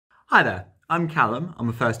Hi there, I'm Callum. I'm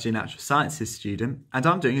a first year natural sciences student and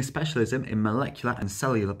I'm doing a specialism in molecular and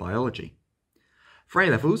cellular biology. For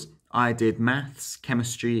A-levels, I did maths,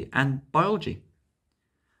 chemistry and biology.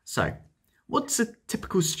 So, what does a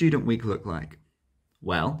typical student week look like?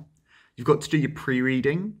 Well, you've got to do your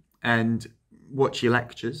pre-reading and watch your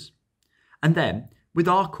lectures. And then, with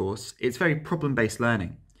our course, it's very problem-based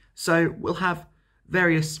learning. So we'll have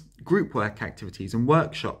various group work activities and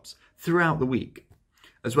workshops throughout the week,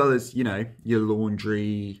 as well as, your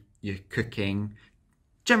laundry, your cooking,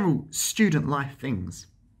 general student life things.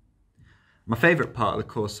 My favourite part of the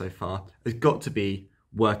course so far has got to be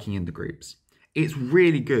working in the groups. It's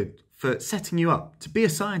really good for setting you up to be a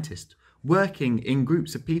scientist, working in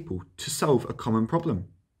groups of people to solve a common problem.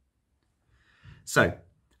 So,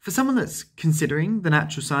 for someone that's considering the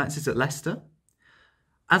natural sciences at Leicester,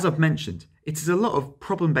 as I've mentioned, it is a lot of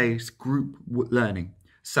problem-based group learning.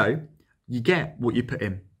 So, you get what you put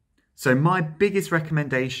in. So my biggest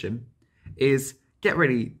recommendation is get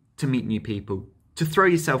ready to meet new people, to throw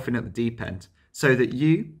yourself in at the deep end so that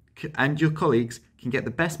you and your colleagues can get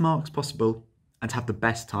the best marks possible and have the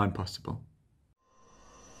best time possible.